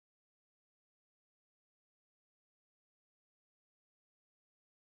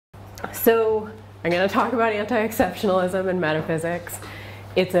So I'm going to talk about anti-exceptionalism and metaphysics.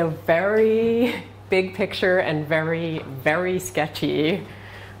 It's a very big picture and very, very sketchy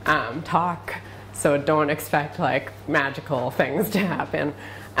talk, so don't expect like magical things to happen.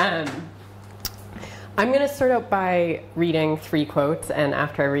 I'm going to start out by reading 3 quotes, and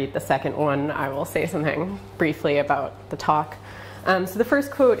after I read the second one, I will say something briefly about the talk. So the first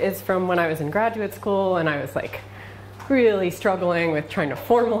quote is from when I was in graduate school, and I was like really struggling with trying to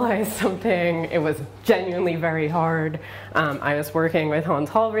formalize something. It was genuinely very hard. I was working with Hans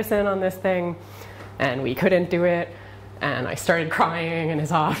Halvorsen on this thing, and we couldn't do it. And I started crying in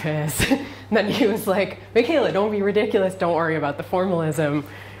his office. And then he was like, Michaela, don't be ridiculous. Don't worry about the formalism.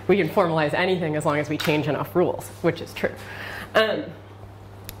 We can formalize anything as long as we change enough rules, which is true.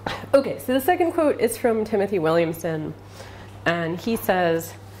 Okay, so the second quote is from Timothy Williamson. And he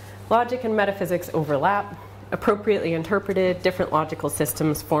says, logic and metaphysics overlap. Appropriately interpreted, different logical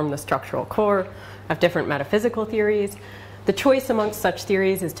systems form the structural core of different metaphysical theories. The choice amongst such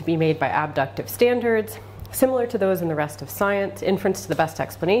theories is to be made by abductive standards, similar to those in the rest of science, inference to the best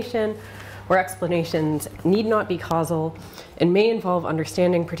explanation, where explanations need not be causal and may involve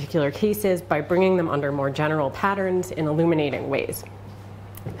understanding particular cases by bringing them under more general patterns in illuminating ways.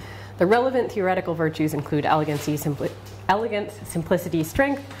 The relevant theoretical virtues include elegance, simplicity,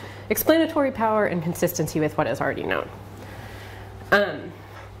 strength, explanatory power, and consistency with what is already known.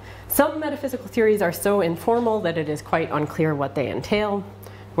 Some metaphysical theories are so informal that it is quite unclear what they entail.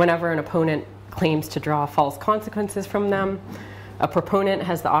 Whenever an opponent claims to draw false consequences from them, a proponent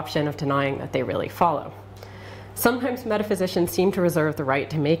has the option of denying that they really follow. Sometimes metaphysicians seem to reserve the right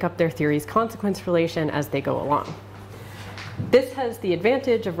to make up their theory's consequence relation as they go along. This has the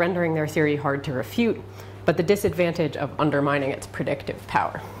advantage of rendering their theory hard to refute, but the disadvantage of undermining its predictive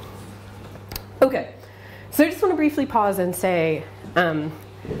power. Okay, so I just want to briefly pause and say,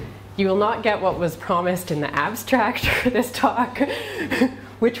 you will not get what was promised in the abstract for this talk,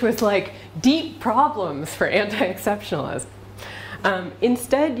 which was like deep problems for anti-exceptionalism.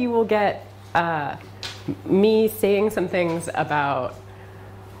 Instead, you will get me saying some things about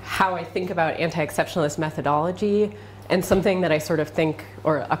how I think about anti-exceptionalist methodology, and something that I sort of think,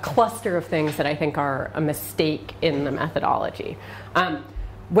 or a cluster of things that I think are a mistake in the methodology.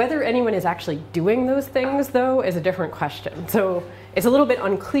 Whether anyone is actually doing those things, though, is a different question. So it's a little bit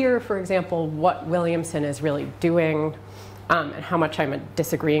unclear, for example, what Williamson is really doing, and how much I'm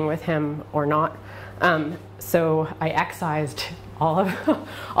disagreeing with him or not. So I excised all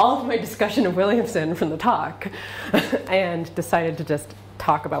of my discussion of Williamson from the talk and decided to just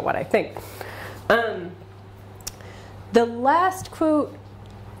talk about what I think. The last quote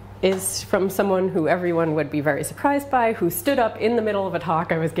is from someone who everyone would be very surprised by, who stood up in the middle of a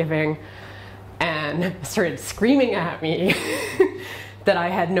talk I was giving and started screaming at me that I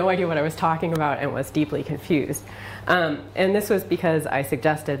had no idea what I was talking about and was deeply confused. And this was because I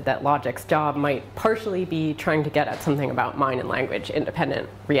suggested that logic's job might partially be trying to get at something about mind and language independent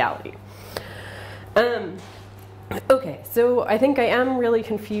reality. Okay, so I think I am really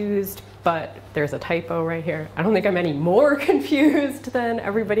confused, but there's a typo right here. I don't think I'm any more confused than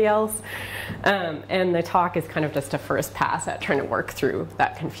everybody else. And the talk is kind of just a first pass at trying to work through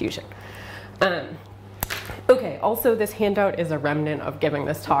that confusion. Okay, also this handout is a remnant of giving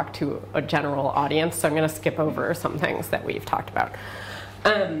this talk to a general audience, so I'm going to skip over some things that we've talked about.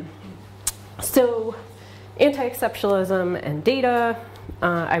 So anti-exceptionalism and data.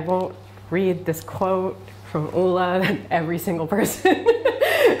 I won't read this quote from Ulla that every single person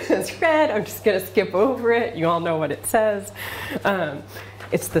has read. I'm just going to skip over it. You all know what it says.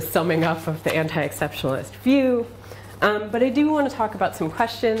 It's the summing up of the anti-exceptionalist view. But I do want to talk about some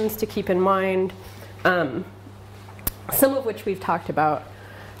questions to keep in mind, some of which we've talked about.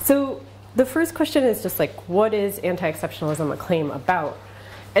 So the first question is just like, what is anti-exceptionalism a claim about?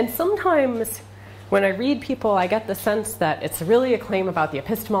 And sometimes when I read people, I get the sense that it's really a claim about the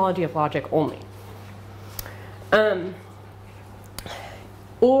epistemology of logic only.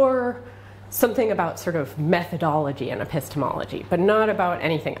 Or something about sort of methodology and epistemology, but not about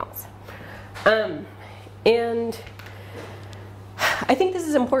anything else. And I think this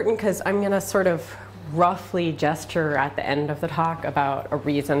is important because I'm going to sort of roughly gesture at the end of the talk about a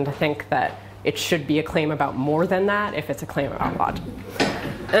reason to think that it should be a claim about more than that if it's a claim about logic.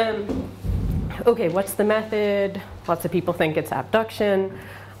 Okay, what's the method? Lots of people think it's abduction.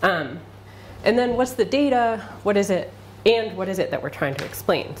 And then what's the data? What is it? And what is it that we're trying to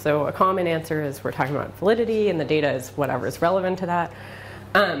explain? So a common answer is we're talking about validity, and the data is whatever is relevant to that.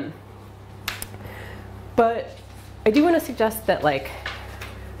 But I do want to suggest that like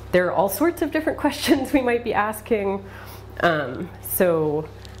there are all sorts of different questions we might be asking. So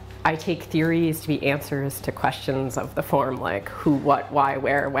I take theories to be answers to questions of the form like who, what, why,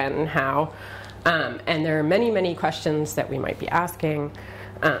 where, when, how. And there are many, many questions that we might be asking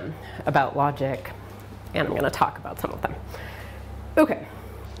about logic, and I'm going to talk about some of them. Okay,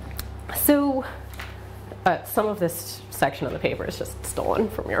 so some of this section of the paper is just stolen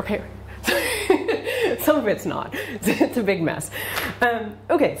from your paper. Some of it's not. It's a big mess.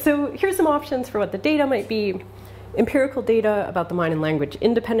 Okay, so here's some options for what the data might be. Empirical data about the mind and language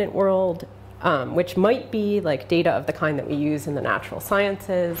independent world, which might be like data of the kind that we use in the natural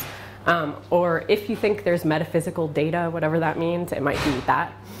sciences. Or if you think there's metaphysical data, whatever that means, it might be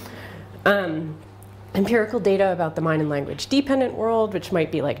that. Empirical data about the mind and language dependent world, which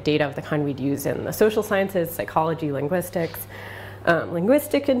might be like data of the kind we'd use in the social sciences, psychology, linguistics.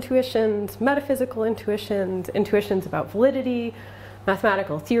 Linguistic intuitions, metaphysical intuitions, intuitions about validity,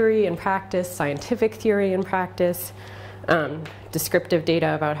 mathematical theory and practice, scientific theory and practice, descriptive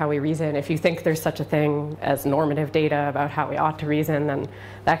data about how we reason. If you think there's such a thing as normative data about how we ought to reason, then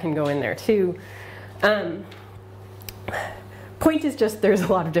that can go in there too. Point is just there's a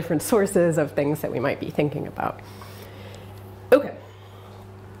lot of different sources of things that we might be thinking about. Okay.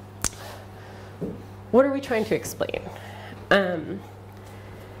 What are we trying to explain?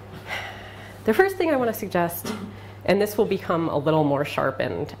 The first thing I want to suggest, and this will become a little more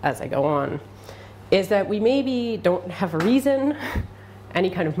sharpened as I go on, is that we maybe don't have a reason, any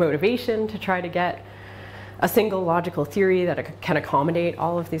kind of motivation to try to get a single logical theory that can accommodate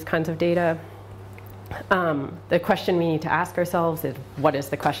all of these kinds of data. The question we need to ask ourselves is, what is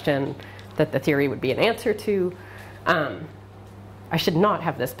the question that the theory would be an answer to? I should not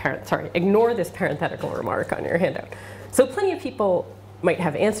have this ignore this parenthetical remark on your handout. So plenty of people might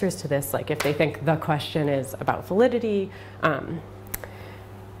have answers to this, like if they think the question is about validity.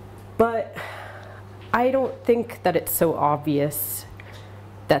 But I don't think that it's so obvious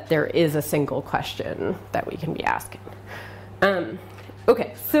that there is a single question that we can be asking.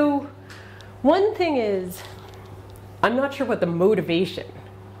 Okay, so one thing is, I'm not sure what the motivation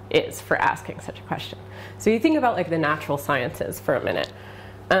is for asking such a question. So you think about like the natural sciences for a minute.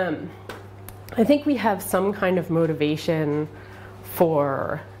 I think we have some kind of motivation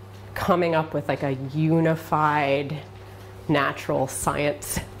for coming up with like a unified natural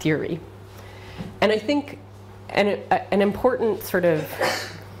science theory. And I think an important sort of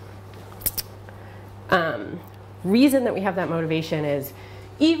reason that we have that motivation is,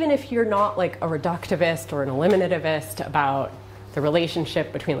 even if you're not like a reductivist or an eliminativist about the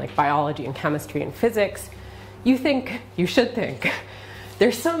relationship between like biology and chemistry and physics, you should think,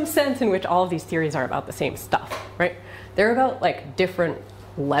 there's some sense in which all of these theories are about the same stuff, right? They're about like different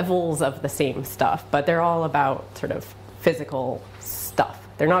levels of the same stuff, but they're all about sort of physical stuff.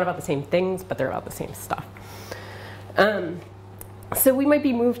 They're not about the same things, but they're about the same stuff. So we might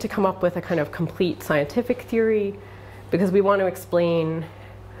be moved to come up with a kind of complete scientific theory because we want to explain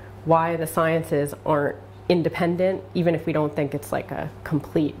why the sciences aren't independent, even if we don't think it's like a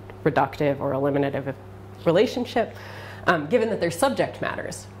complete reductive or eliminative relationship, given that their subject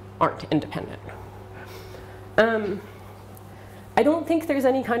matters aren't independent. I don't think there's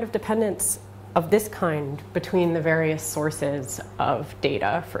any kind of dependence of this kind between the various sources of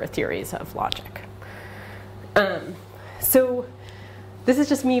data for theories of logic. So this is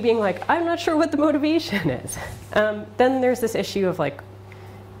just me being like, I'm not sure what the motivation is. Then there's this issue of like,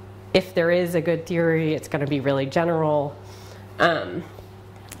 if there is a good theory, it's going to be really general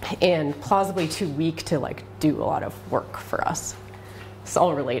and plausibly too weak to like do a lot of work for us. It's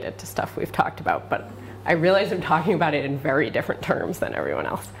all related to stuff we've talked about, but I realize I'm talking about it in very different terms than everyone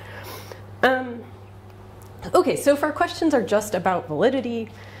else. Okay, so if our questions are just about validity,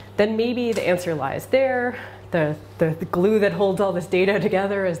 then maybe the answer lies there. The glue that holds all this data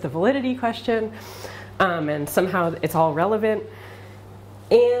together is the validity question, and somehow it's all relevant.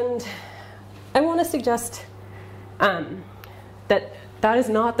 And I want to suggest that that is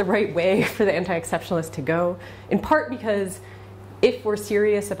not the right way for the anti-exceptionalist to go, in part because if we're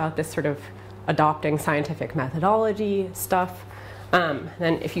serious about this sort of adopting scientific methodology stuff,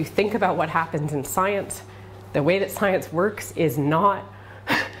 then if you think about what happens in science, the way that science works is not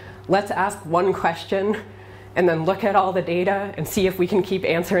let's ask one question and then look at all the data and see if we can keep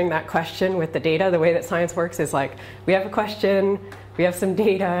answering that question with the data. The way that science works is like, we have a question, we have some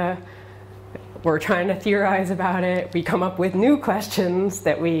data, we're trying to theorize about it, we come up with new questions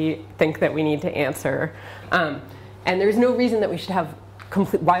that we think that we need to answer. And there's no reason that we should have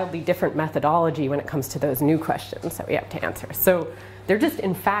wildly different methodology when it comes to those new questions that we have to answer. So there just,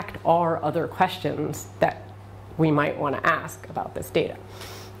 in fact, are other questions that we might want to ask about this data.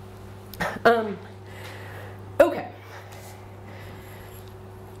 Okay.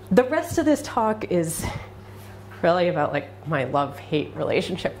 The rest of this talk is really about like my love-hate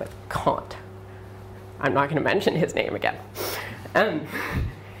relationship with Kant. I'm not going to mention his name again.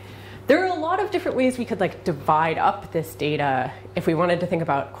 There are a lot of different ways we could like divide up this data if we wanted to think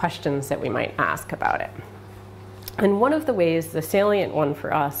about questions that we might ask about it. And one of the ways, the salient one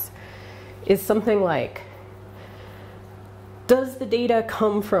for us, is something like, does the data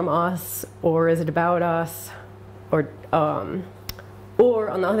come from us, or is it about us? Or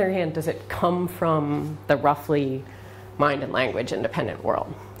on the other hand, does it come from the roughly mind and language independent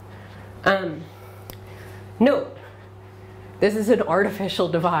world? Note, this is an artificial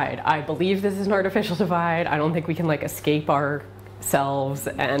divide. I believe this is an artificial divide. I don't think we can like escape ourselves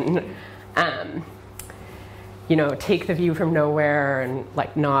and you know, take the view from nowhere and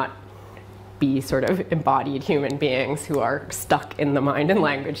like not be sort of embodied human beings who are stuck in the mind and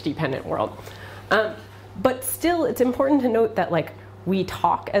language dependent world. But still, it's important to note that like we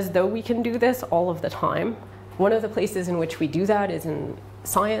talk as though we can do this all of the time. One of the places in which we do that is in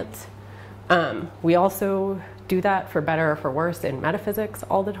science. We also do that, for better or for worse, in metaphysics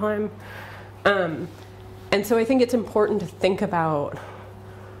all the time. And so I think it's important to think about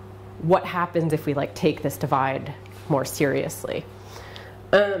what happens if we like take this divide more seriously.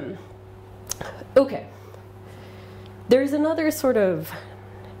 Okay. There's another sort of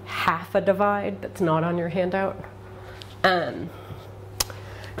half a divide that's not on your handout,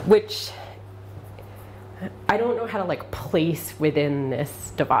 which I don't know how to like place within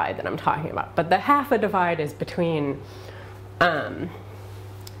this divide that I'm talking about. But the half a divide is between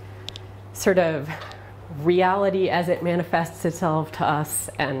sort of reality as it manifests itself to us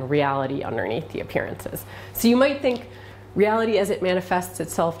and reality underneath the appearances. So you might think reality as it manifests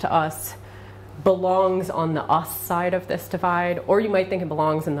itself to us belongs on the us side of this divide, or you might think it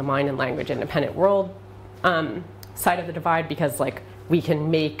belongs in the mind and language independent world side of the divide, because like we can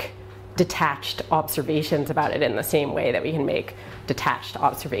make detached observations about it in the same way that we can make detached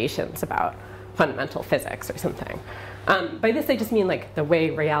observations about fundamental physics or something. By this I just mean like the way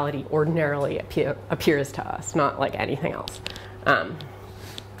reality ordinarily appears to us, not like anything else.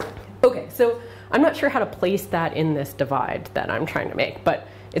 Okay, so I'm not sure how to place that in this divide that I'm trying to make, but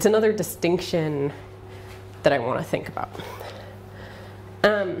it's another distinction that I want to think about.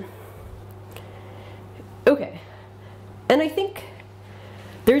 Okay, and I think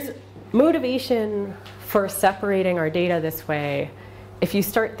there's motivation for separating our data this way if you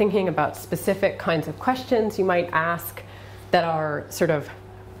start thinking about specific kinds of questions you might ask that are sort of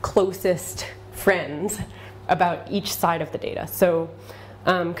closest friends about each side of the data. So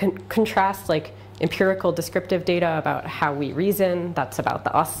contrast like empirical descriptive data about how we reason, that's about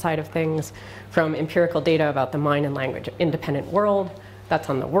the us side of things, from empirical data about the mind and language independent world, that's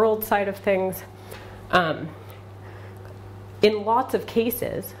on the world side of things. In lots of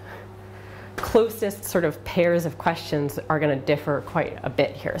cases, closest sort of pairs of questions are going to differ quite a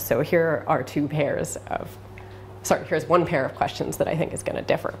bit here. So here are two pairs of, sorry, here's one pair of questions that I think is going to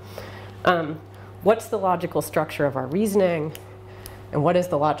differ. What's the logical structure of our reasoning? And what is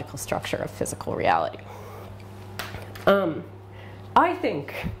the logical structure of physical reality? I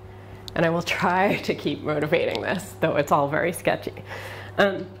think, and I will try to keep motivating this, though it's all very sketchy.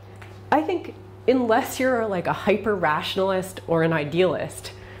 I think unless you're like a hyper-rationalist or an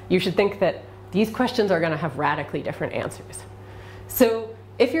idealist, you should think that these questions are going to have radically different answers. So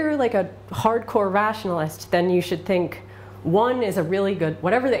if you're like a hardcore rationalist, then you should think one is a really good,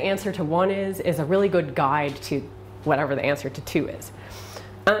 whatever the answer to one is a really good guide to whatever the answer to two is.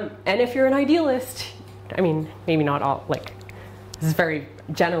 And if you're an idealist, I mean, maybe not all, like, this is very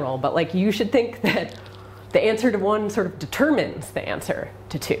general, but like you should think that the answer to one sort of determines the answer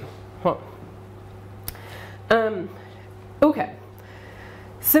to two. Huh. Okay.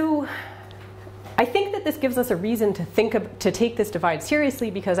 So I think that this gives us a reason to take this divide seriously,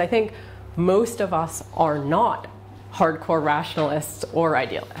 because I think most of us are not hardcore rationalists or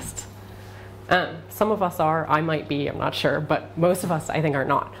idealists. Some of us are, I might be, I'm not sure, but most of us I think are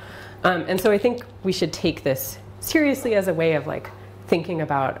not. And so I think we should take this seriously as a way of like thinking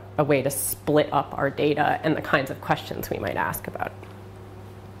about a way to split up our data and the kinds of questions we might ask about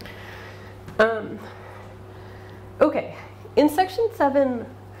it. Okay, in section 7,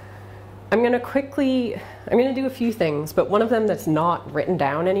 I'm going to do a few things, but one of them that's not written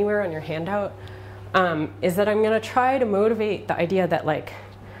down anywhere on your handout is that I'm going to try to motivate the idea that like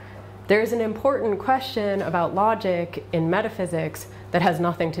there's an important question about logic in metaphysics that has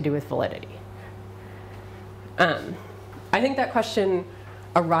nothing to do with validity. I think that question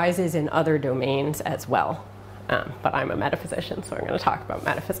arises in other domains as well, but I'm a metaphysician, so I'm going to talk about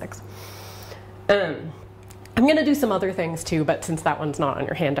metaphysics. I'm going to do some other things too, but since that one's not on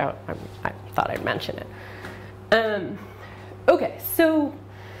your handout, I thought I'd mention it. Okay, so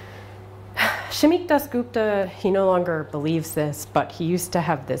Shamik Dasgupta, he no longer believes this, but he used to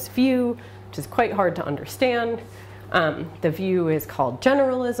have this view, which is quite hard to understand. The view is called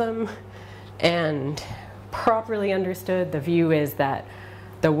generalism, and properly understood, the view is that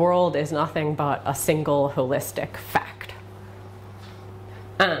the world is nothing but a single holistic fact.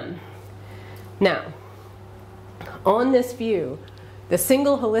 Now, on this view, the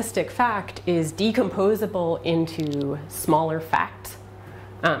single holistic fact is decomposable into smaller facts.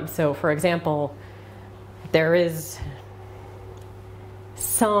 So for example, there is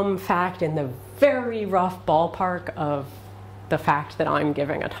some fact in the very rough ballpark of the fact that I'm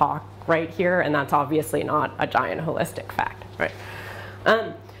giving a talk right here, and that's obviously not a giant holistic fact,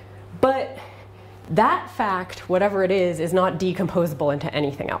 right? But that fact, whatever it is not decomposable into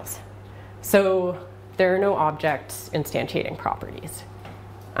anything else. So there are no objects instantiating properties.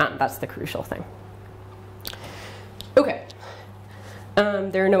 That's the crucial thing. Okay.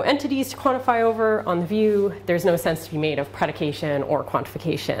 There are no entities to quantify over on the view. There's no sense to be made of predication or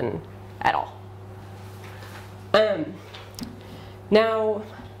quantification at all. Now,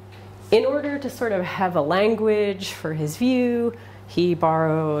 in order to sort of have a language for his view, he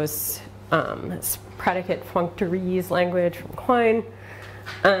borrows predicate functories language from Quine.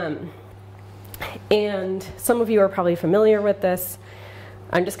 And some of you are probably familiar with this.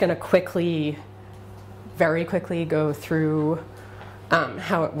 I'm just going to very quickly go through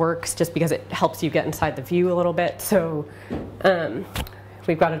how it works, just because it helps you get inside the view a little bit. So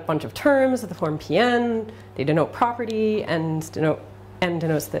we've got a bunch of terms of the form Pn. They denote property, and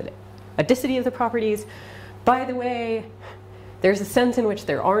denotes the adicity of the properties. By the way, there's a sense in which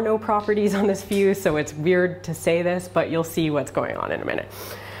there are no properties on this view, so it's weird to say this, but you'll see what's going on in a minute.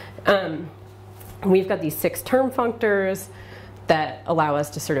 We've got these 6 term functors that allow us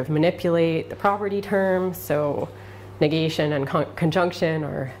to sort of manipulate the property terms. So negation and conjunction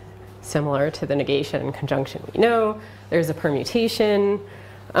are similar to the negation and conjunction we know. There's a permutation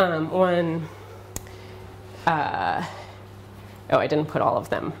one. Oh, I didn't put all of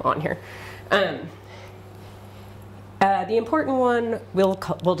them on here. The important one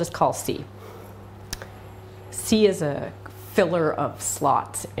we'll just call C. C is a filler of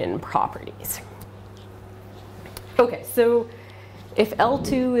slots in properties. Okay, so if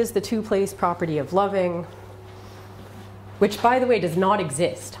L2 is the two-place property of loving, which by the way does not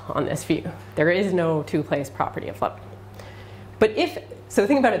exist on this view. There is no two-place property of loving. But so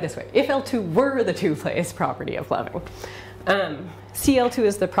think about it this way, if L2 were the two-place property of loving, CL2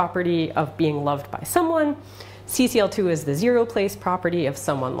 is the property of being loved by someone, CCL2 is the zero-place property of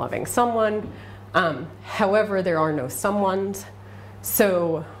someone loving someone. However, there are no someones,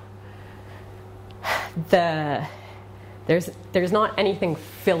 so there's not anything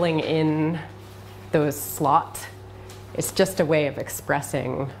filling in those slots. It's just a way of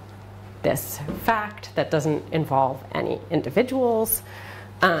expressing this fact that doesn't involve any individuals.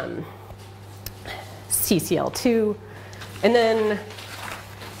 CCL2, and then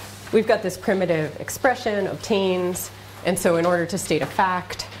we've got this primitive expression obtains, and so in order to state a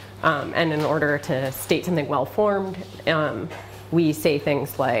fact and in order to state something well-formed, we say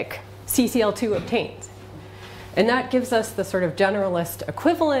things like CCL2 obtains. And that gives us the sort of generalist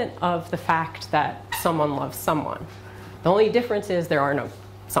equivalent of the fact that someone loves someone. The only difference is there are no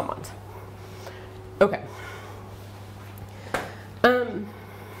someones. Okay.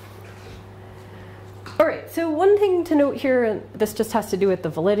 All right, so one thing to note here, and this just has to do with the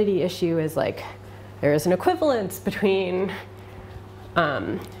validity issue, is like there is an equivalence between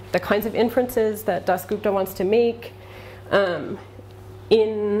the kinds of inferences that Dasgupta wants to make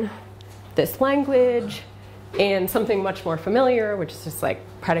in this language and something much more familiar, which is just like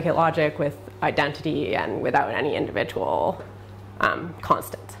predicate logic with identity and without any individual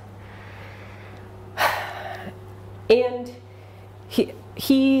constants. And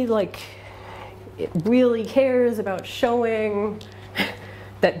he like it really cares about showing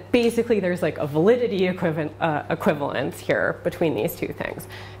that basically there's like a validity equivalence here between these two things.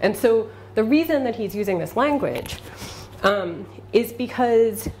 And so the reason that he's using this language is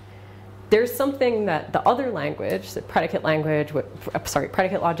because there's something that the other language, the predicate language,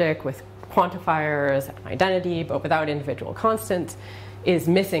 predicate logic with quantifiers and identity, but without individual constants, is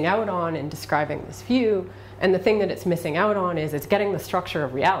missing out on in describing this view. And the thing that it's missing out on is it's getting the structure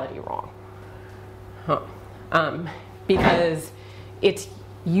of reality wrong. Because it's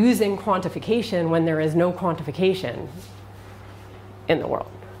using quantification when there is no quantification in the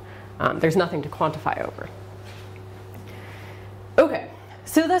world. There's nothing to quantify over. Okay,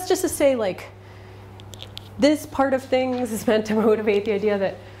 so that's just to say, like, this part of things is meant to motivate the idea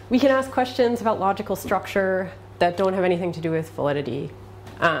that we can ask questions about logical structure that don't have anything to do with validity.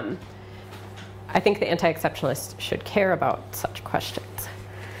 I think the anti-exceptionalists should care about such questions.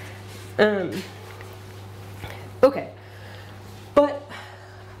 Okay, but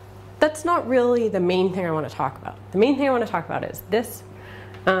that's not really the main thing I want to talk about. The main thing I want to talk about is this.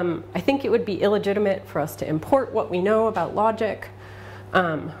 I think it would be illegitimate for us to import what we know about logic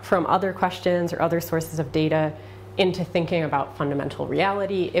from other questions or other sources of data into thinking about fundamental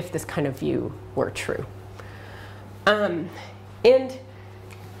reality if this kind of view were true. And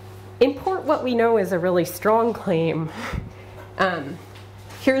import what we know is a really strong claim.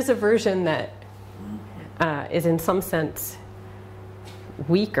 Here's a version that is in some sense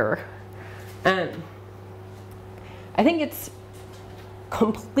weaker. I think it's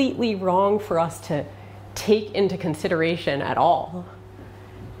completely wrong for us to take into consideration at all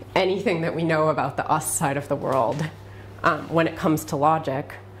anything that we know about the us side of the world when it comes to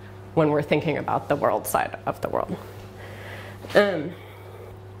logic, when we're thinking about the world side of the world.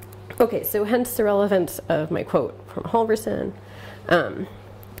 Okay, so hence the relevance of my quote from Halvorsen.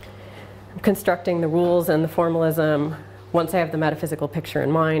 Constructing the rules and the formalism once I have the metaphysical picture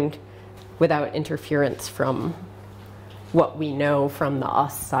in mind without interference from what we know from the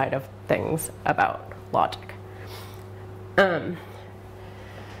us side of things about logic.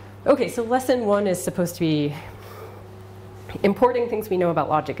 Okay, so lesson 1 is supposed to be importing things we know about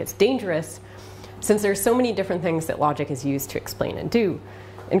logic is dangerous since there's so many different things that logic is used to explain and do.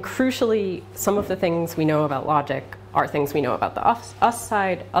 And crucially, some of the things we know about logic are things we know about the us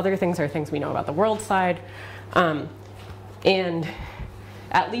side, other things are things we know about the world side, and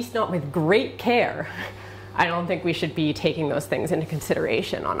at least not with great care, I don't think we should be taking those things into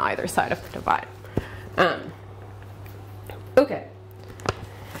consideration on either side of the divide. Okay.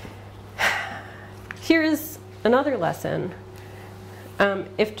 Here's another lesson.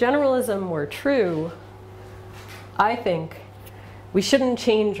 If generalism were true, I think we shouldn't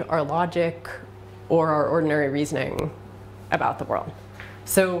change our logic or our ordinary reasoning about the world.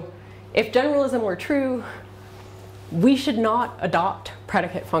 So if generalism were true, we should not adopt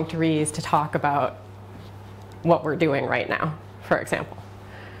predicate functories to talk about what we're doing right now, for example.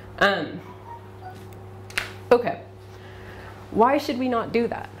 Okay, why should we not do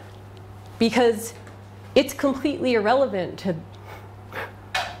that? Because it's completely irrelevant to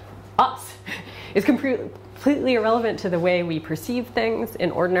us. It's completely irrelevant to the way we perceive things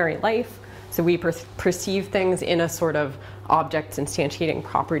in ordinary life. So we perceive things in a sort of objects instantiating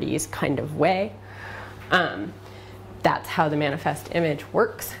properties kind of way. That's how the manifest image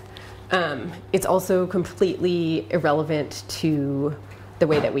works. It's also completely irrelevant to the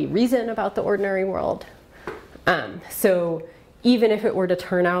way that we reason about the ordinary world. So even if it were to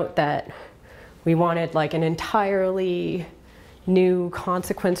turn out that we wanted like an entirely new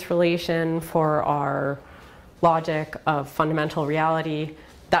consequence relation for our logic of fundamental reality,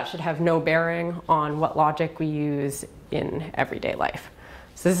 that should have no bearing on what logic we use in everyday life.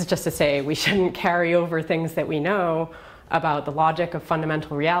 So this is just to say we shouldn't carry over things that we know about the logic of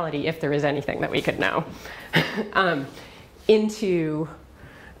fundamental reality, if there is anything that we could know, into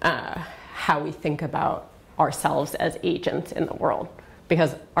how we think about ourselves as agents in the world.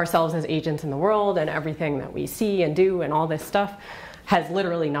 Because ourselves as agents in the world and everything that we see and do and all this stuff has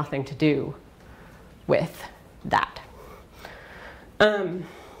literally nothing to do with that.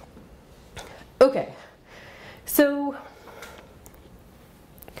 Okay, so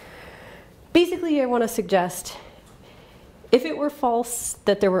basically I want to suggest if it were false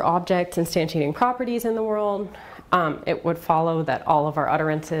that there were objects instantiating properties in the world, it would follow that all of our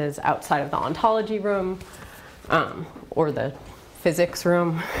utterances outside of the ontology room or the physics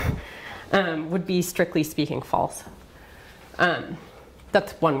room would be strictly speaking false.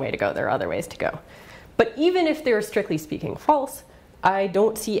 That's one way to go. There are other ways to go. But even if they're strictly speaking false, I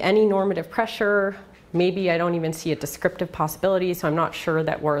don't see any normative pressure. Maybe I don't even see a descriptive possibility, so I'm not sure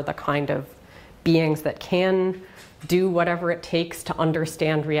that we're the kind of beings that can do whatever it takes to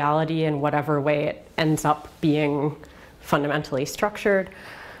understand reality in whatever way it ends up being fundamentally structured.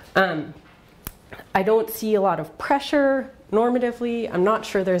 I don't see a lot of pressure normatively. I'm not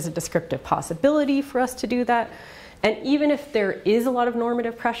sure there's a descriptive possibility for us to do that. And even if there is a lot of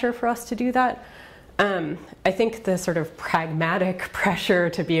normative pressure for us to do that, I think the sort of pragmatic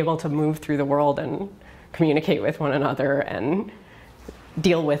pressure to be able to move through the world and communicate with one another and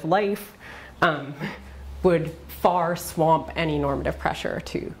deal with life would far swamp any normative pressure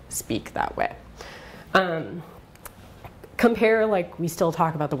to speak that way. Compare, like, we still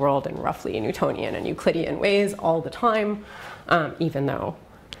talk about the world in roughly Newtonian and Euclidean ways all the time, even though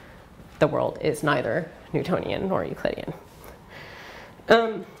the world is neither Newtonian nor Euclidean.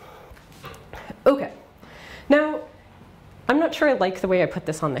 Okay, now I'm not sure I like the way I put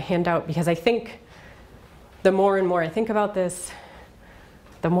this on the handout, because I think the more and more I think about this,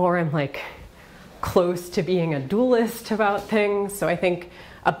 the more I'm like close to being a dualist about things. So I think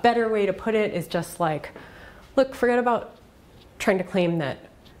a better way to put it is just like, look, forget about trying to claim that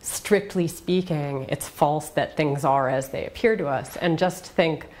strictly speaking it's false that things are as they appear to us, and just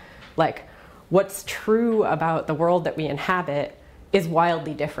think like what's true about the world that we inhabit is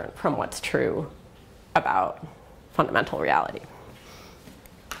wildly different from what's true about fundamental reality.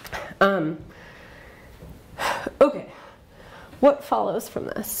 Okay, what follows from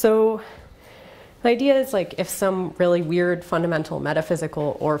this? So the idea is like if some really weird fundamental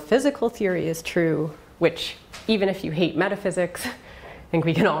metaphysical or physical theory is true, which even if you hate metaphysics, I think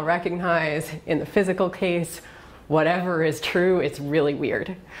we can all recognize in the physical case, whatever is true, it's really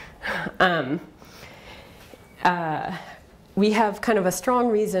weird. We have kind of a strong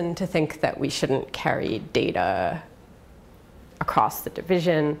reason to think that we shouldn't carry data across the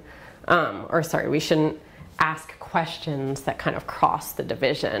division, we shouldn't ask questions that kind of cross the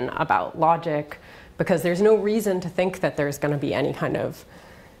division about logic, because there's no reason to think that there's going to be any kind of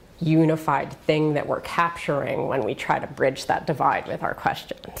unified thing that we're capturing when we try to bridge that divide with our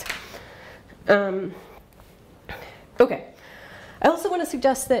questions. Okay, I also want to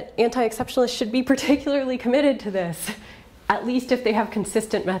suggest that anti-exceptionalists should be particularly committed to this, at least if they have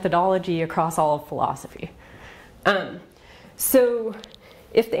consistent methodology across all of philosophy. So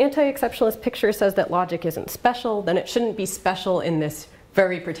if the anti-exceptionalist picture says that logic isn't special, then it shouldn't be special in this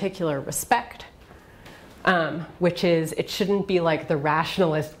very particular respect, which is it shouldn't be like the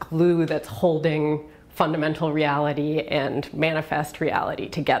rationalist glue that's holding fundamental reality and manifest reality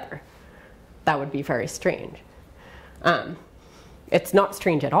together. That would be very strange. It's not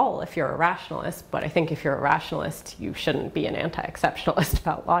strange at all if you're a rationalist, but I think if you're a rationalist, you shouldn't be an anti-exceptionalist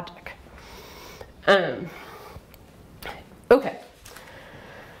about logic. Okay.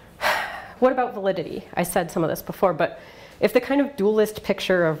 What about validity? I said some of this before, but if the kind of dualist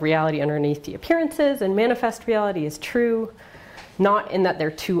picture of reality underneath the appearances and manifest reality is true, not in that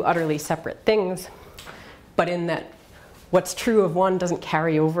they're two utterly separate things, but in that what's true of one doesn't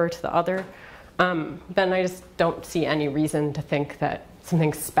carry over to the other, then I just don't see any reason to think that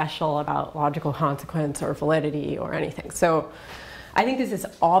something special about logical consequence or validity or anything. So I think this is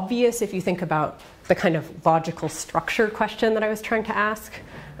obvious if you think about the kind of logical structure question that I was trying to ask.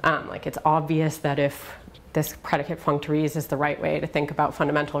 Like it's obvious that if this predicate functories is the right way to think about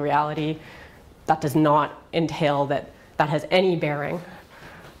fundamental reality, that does not entail that that has any bearing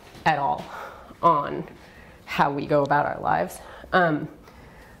at all on how we go about our lives.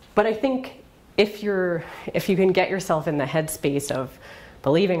 But I think if you can get yourself in the headspace of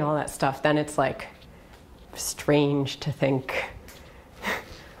believing all that stuff, then it's like strange to think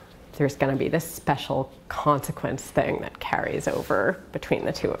there's going to be this special consequence thing that carries over between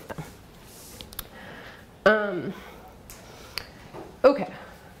the two of them. Okay.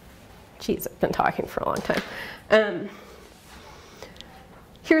 Geez, I've been talking for a long time.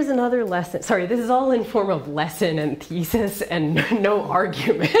 Here's another lesson. Sorry, this is all in form of lesson and thesis and no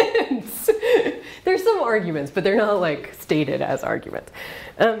arguments. There's some arguments, but they're not like stated as arguments.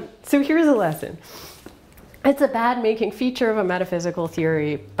 So here's a lesson. It's a bad-making feature of a metaphysical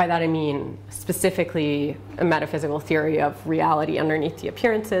theory. By that I mean specifically a metaphysical theory of reality underneath the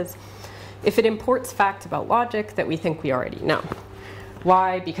appearances, if it imports facts about logic that we think we already know.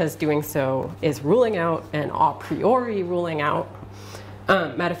 Why? Because doing so is ruling out and a priori ruling out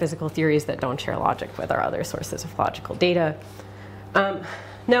metaphysical theories that don't share logic with our other sources of logical data.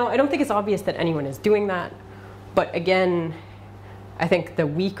 Now, I don't think it's obvious that anyone is doing that, but again, I think the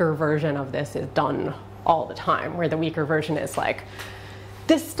weaker version of this is done all the time, where the weaker version is like,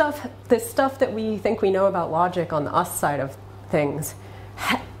 this stuff that we think we know about logic on the us side of things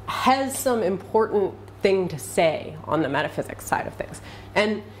has some important thing to say on the metaphysics side of things.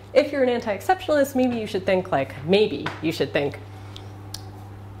 And if you're an anti-exceptionalist, maybe you should think,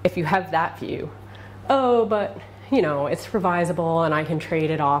 if you have that view, oh, but you know, it's revisable and I can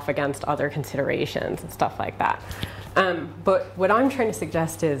trade it off against other considerations and stuff like that. But what I'm trying to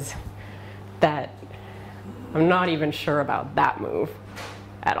suggest is that I'm not even sure about that move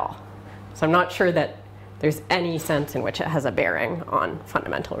at all. So I'm not sure that there's any sense in which it has a bearing on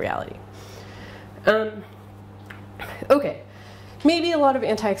fundamental reality. Okay, maybe a lot of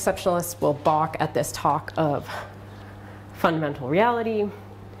anti-exceptionalists will balk at this talk of fundamental reality,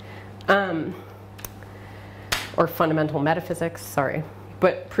 or fundamental metaphysics, sorry.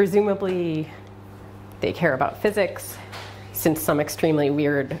 But presumably they care about physics, since some extremely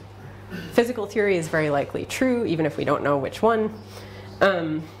weird physical theory is very likely true, even if we don't know which one,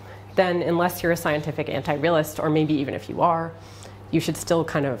 then unless you're a scientific anti-realist, or maybe even if you are, you should still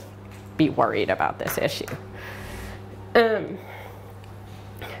kind of be worried about this issue.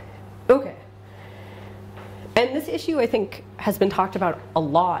 Okay. And this issue, I think, has been talked about a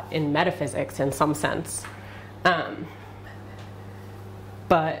lot in metaphysics in some sense.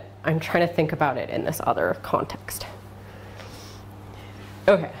 But I'm trying to think about it in this other context.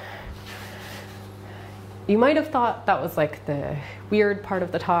 Okay. You might have thought that was like the weird part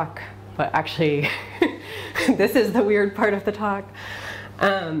of the talk, but actually this is the weird part of the talk.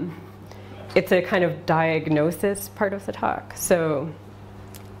 It's a kind of diagnosis part of the talk.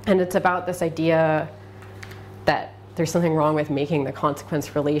 And it's about this idea that there's something wrong with making the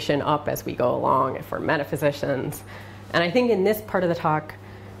consequence relation up as we go along if we're metaphysicians. And I think in this part of the talk,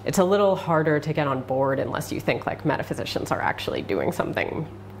 it's a little harder to get on board unless you think like metaphysicians are actually doing something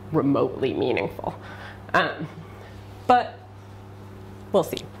remotely meaningful. But we'll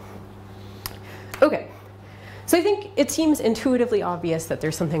see. Okay, so I think it seems intuitively obvious that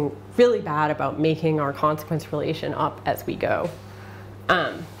there's something really bad about making our consequence relation up as we go,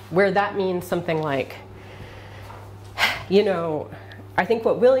 where that means something like, you know, I think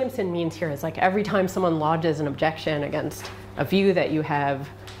what Williamson means here is like every time someone lodges an objection against a view that you have,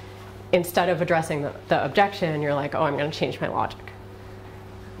 instead of addressing the objection, you're like, oh, I'm going to change my logic.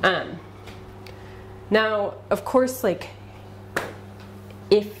 Now, of course, like,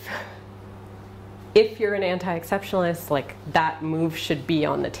 if you're an anti-exceptionalist, like, that move should be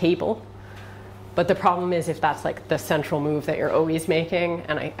on the table. But the problem is if that's like the central move that you're always making,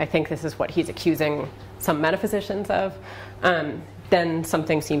 and I think this is what he's accusing some metaphysicians of, then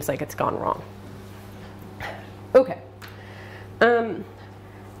something seems like it's gone wrong. Okay.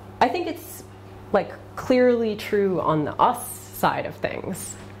 I think it's like clearly true on the us side of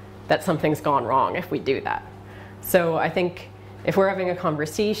things that something's gone wrong if we do that. So I think if we're having a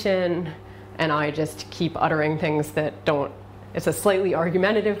conversation and I just keep uttering things that don't, it's a slightly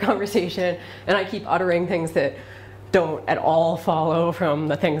argumentative conversation, and I keep uttering things that don't at all follow from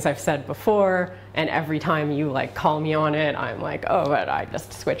the things I've said before, and every time you like call me on it, I'm like, oh, but I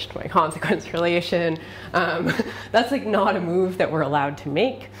just switched my consequence relation. That's like not a move that we're allowed to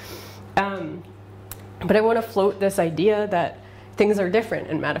make. But I want to float this idea that things are different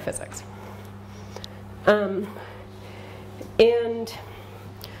in metaphysics. And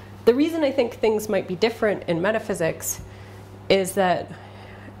the reason I think things might be different in metaphysics is that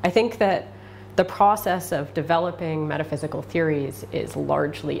I think that the process of developing metaphysical theories is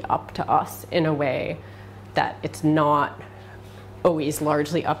largely up to us in a way that it's not always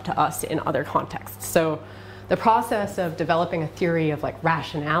largely up to us in other contexts. So the process of developing a theory of like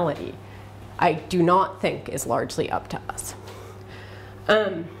rationality, I do not think is largely up to us.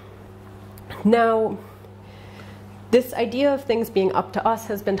 Now, this idea of things being up to us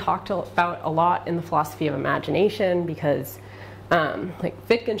has been talked about a lot in the philosophy of imagination because like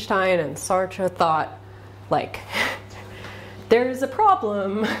Wittgenstein and Sartre thought like there's a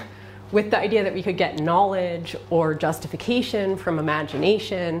problem with the idea that we could get knowledge or justification from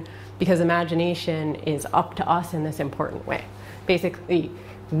imagination because imagination is up to us in this important way. Basically,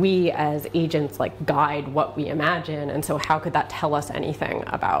 we as agents like guide what we imagine, and so how could that tell us anything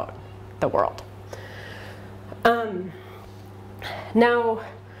about the world? Now,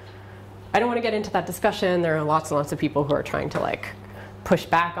 I don't want to get into that discussion. There are lots and lots of people who are trying to like push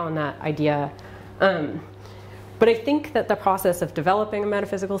back on that idea. But I think that the process of developing a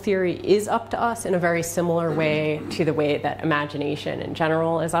metaphysical theory is up to us in a very similar way to the way that imagination in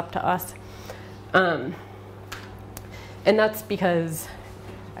general is up to us. And that's because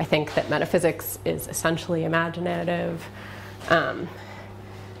I think that metaphysics is essentially imaginative.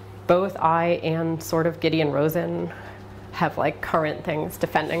 Both I and sort of Gideon Rosen have like current things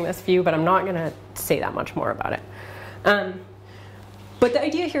defending this view, but I'm not going to say that much more about it. But the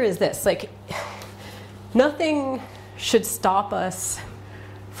idea here is this, like, nothing should stop us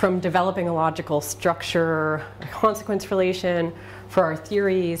from developing a logical structure, a consequence relation for our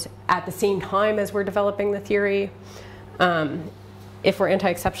theories at the same time as we're developing the theory. If we're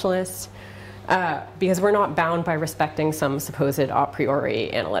anti-exceptionalists, because we're not bound by respecting some supposed a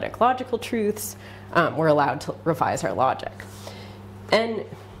priori analytic logical truths, we're allowed to revise our logic. And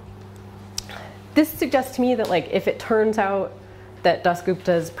this suggests to me that like if it turns out that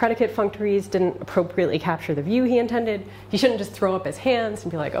Dasgupta's predicate functories didn't appropriately capture the view he intended, he shouldn't just throw up his hands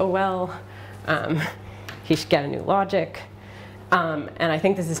and be like, oh well, he should get a new logic. And I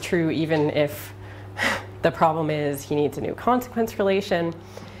think this is true even if the problem is he needs a new consequence relation.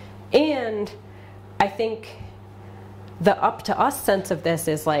 And I think the up to us sense of this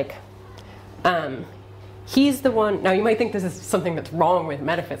is like, He's the one, now you might think this is something that's wrong with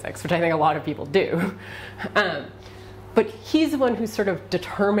metaphysics, which I think a lot of people do. But he's the one who's sort of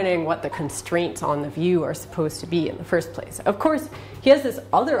determining what the constraints on the view are supposed to be in the first place. Of course, he has this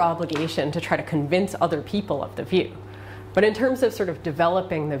other obligation to try to convince other people of the view. But in terms of sort of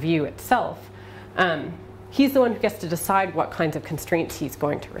developing the view itself, he's the one who gets to decide what kinds of constraints he's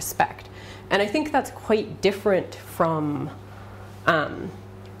going to respect. And I think that's quite different from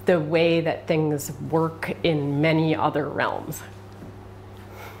the way that things work in many other realms.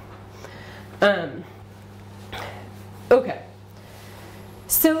 Okay,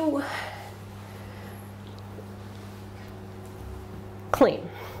 so claim.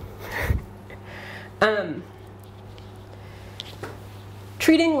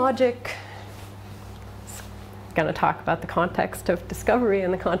 Treating logic, going to talk about the context of discovery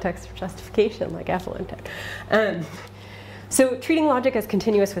and the context of justification, like Evelyn did. So treating logic as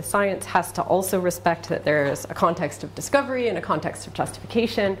continuous with science has to also respect that there's a context of discovery and a context of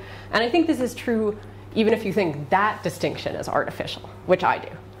justification. And I think this is true even if you think that distinction is artificial, which I do.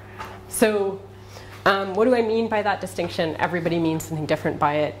 So what do I mean by that distinction? Everybody means something different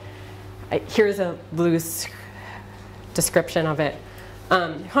by it. Here's a loose description of it.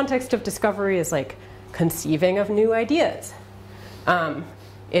 Context of discovery is like conceiving of new ideas.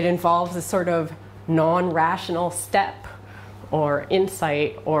 It involves a sort of non-rational step or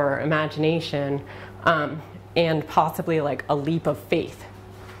insight or imagination, and possibly like a leap of faith.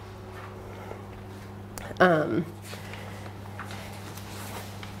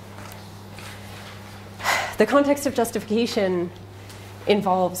 The context of justification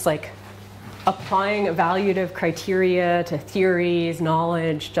involves like applying evaluative criteria to theories,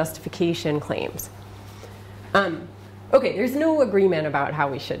 knowledge, justification claims. Okay, there's no agreement about how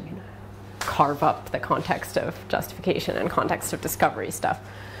we should carve up the context of justification and context of discovery stuff.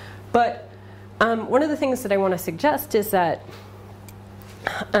 But one of the things that I want to suggest is that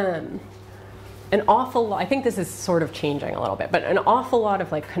an awful lot, I think this is sort of changing a little bit, but an awful lot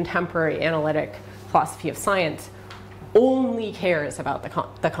of like contemporary analytic philosophy of science only cares about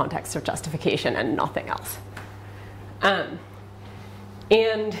the context of justification and nothing else.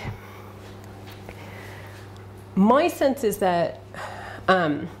 And my sense is that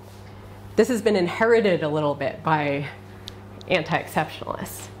this has been inherited a little bit by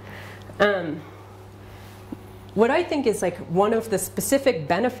anti-exceptionalists. What I think is like one of the specific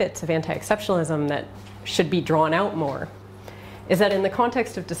benefits of anti-exceptionalism that should be drawn out more is that in the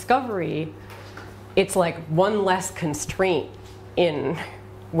context of discovery, it's like one less constraint in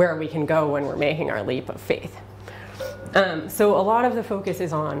where we can go when we're making our leap of faith. So a lot of the focus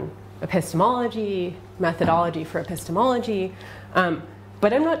is on epistemology, methodology for epistemology,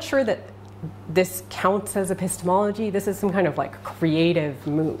 but I'm not sure that this counts as epistemology. This is some kind of like creative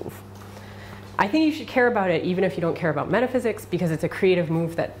move. I think you should care about it even if you don't care about metaphysics, because it's a creative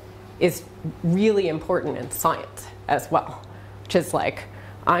move that is really important in science as well, which is like,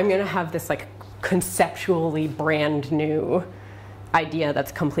 I'm going to have this like conceptually brand new idea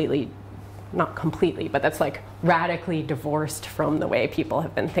that's completely, not completely, but that's like radically divorced from the way people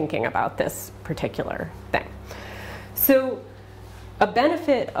have been thinking about this particular thing. So a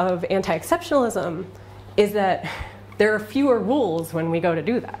benefit of anti-exceptionalism is that there are fewer rules when we go to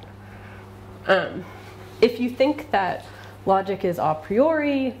do that. If you think that logic is a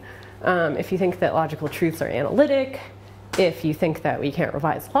priori, if you think that logical truths are analytic, if you think that we can't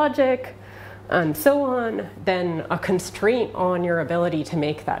revise logic, and so on, then a constraint on your ability to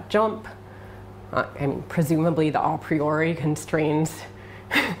make that jump, I mean, presumably the a priori constrains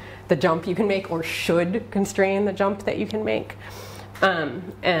the jump you can make, or should constrain the jump that you can make.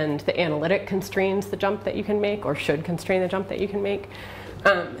 And the analytic constrains the jump that you can make, or should constrain the jump that you can make.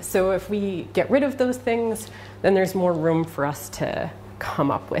 So if we get rid of those things, then there's more room for us to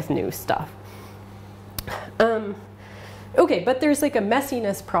come up with new stuff. Okay, but there's like a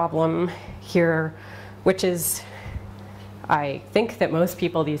messiness problem here, which is, I think that most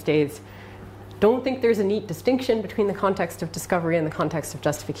people these days don't think there's a neat distinction between the context of discovery and the context of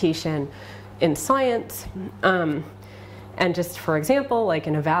justification in science. And just for example, like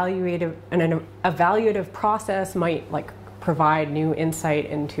an evaluative process might like provide new insight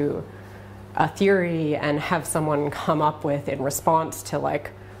into a theory and have someone come up with, in response to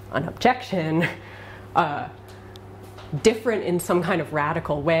like an objection, different in some kind of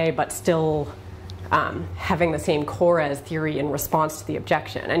radical way, but still having the same core as theory in response to the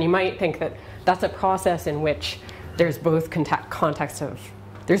objection. And you might think that that's a process in which there's both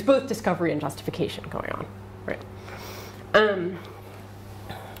there's both discovery and justification going on, right?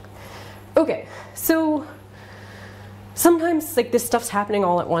 Okay, so sometimes like this stuff's happening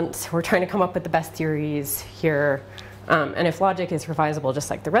all at once. We're trying to come up with the best theories here. And if logic is revisable just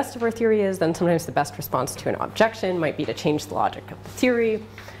like the rest of our theory is, then sometimes the best response to an objection might be to change the logic of the theory.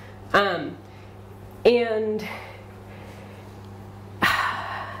 And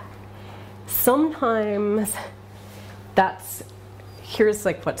sometimes here's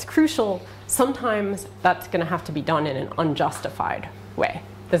like what's crucial, sometimes that's going to have to be done in an unjustified way.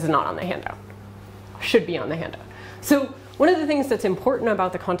 This is not on the handout. Should be on the handout. So one of the things that's important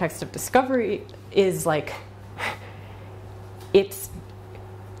about the context of discovery is like,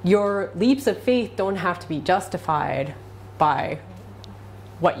 your leaps of faith don't have to be justified by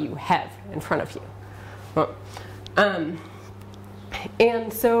what you have in front of you.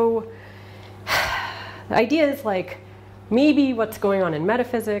 And so the idea is like, maybe what's going on in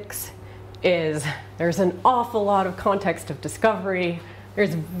metaphysics is there's an awful lot of context of discovery.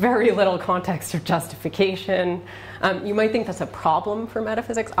 There's very little context of justification. You might think that's a problem for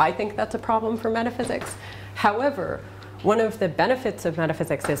metaphysics. I think that's a problem for metaphysics. However, one of the benefits of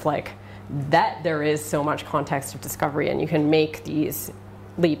metaphysics is like that there is so much context of discovery, and you can make these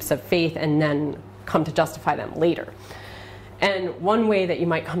leaps of faith and then come to justify them later. And one way that you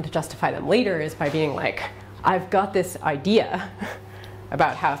might come to justify them later is by being like, I've got this idea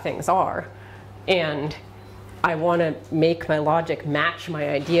about how things are, and I want to make my logic match my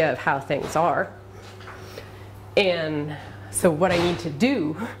idea of how things are. And so what I need to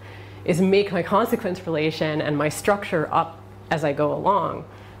do is make my consequence relation and my structure up as I go along,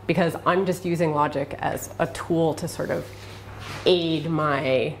 because I'm just using logic as a tool to sort of aid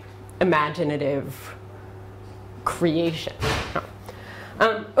my imaginative creation.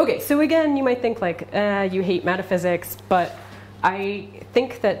 Okay, so again, you might think like, you hate metaphysics, but I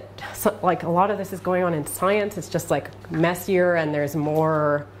think that like a lot of this is going on in science. It's just like messier, and there's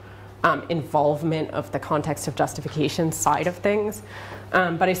more involvement of the context of justification side of things.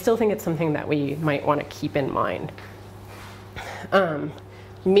 But I still think it's something that we might want to keep in mind.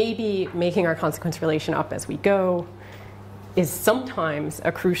 Maybe making our consequence relation up as we go is sometimes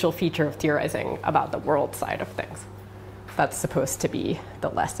a crucial feature of theorizing about the world side of things. That's supposed to be the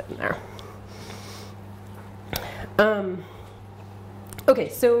lesson there. Okay,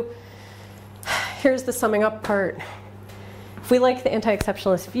 so here's the summing up part. If we like the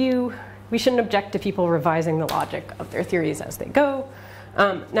anti-exceptionalist view, we shouldn't object to people revising the logic of their theories as they go.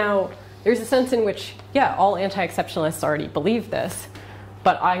 Now, there's a sense in which, yeah, all anti-exceptionalists already believe this,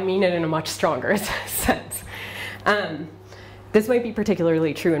 but I mean it in a much stronger sense. This might be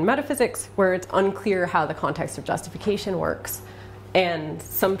particularly true in metaphysics, where it's unclear how the context of justification works. And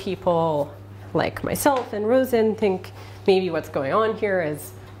some people, like myself and Rosen, think maybe what's going on here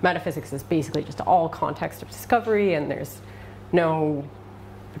is metaphysics is basically just all context of discovery, and there's no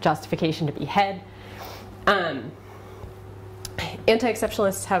justification to be had.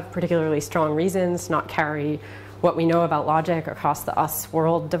 Anti-exceptionalists have particularly strong reasons to not carry what we know about logic across the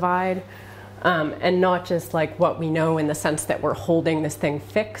us-world divide, and not just like what we know in the sense that we're holding this thing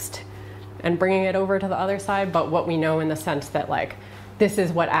fixed and bringing it over to the other side, but what we know in the sense that like this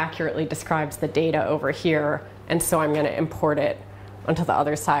is what accurately describes the data over here, and so I'm going to import it onto the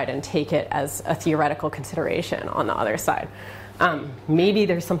other side and take it as a theoretical consideration on the other side. Maybe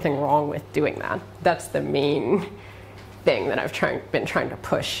there's something wrong with doing that. That's the main thing that I've been trying to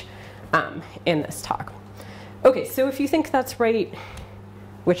push in this talk. Okay, so if you think that's right,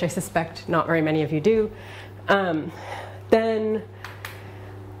 which I suspect not very many of you do, then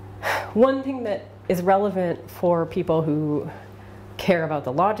one thing that is relevant for people who care about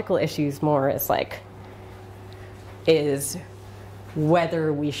the logical issues more is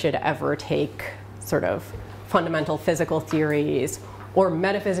whether we should ever take sort of fundamental physical theories or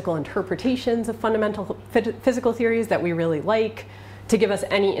metaphysical interpretations of fundamental physical theories that we really like to give us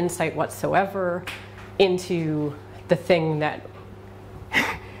any insight whatsoever into the thing that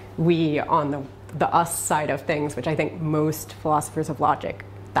we, on the us side of things, which I think most philosophers of logic,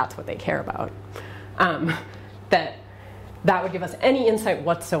 that's what they care about, that would give us any insight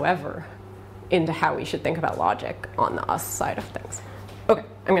whatsoever into how we should think about logic on the us side of things. Okay,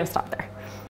 I'm going to stop there.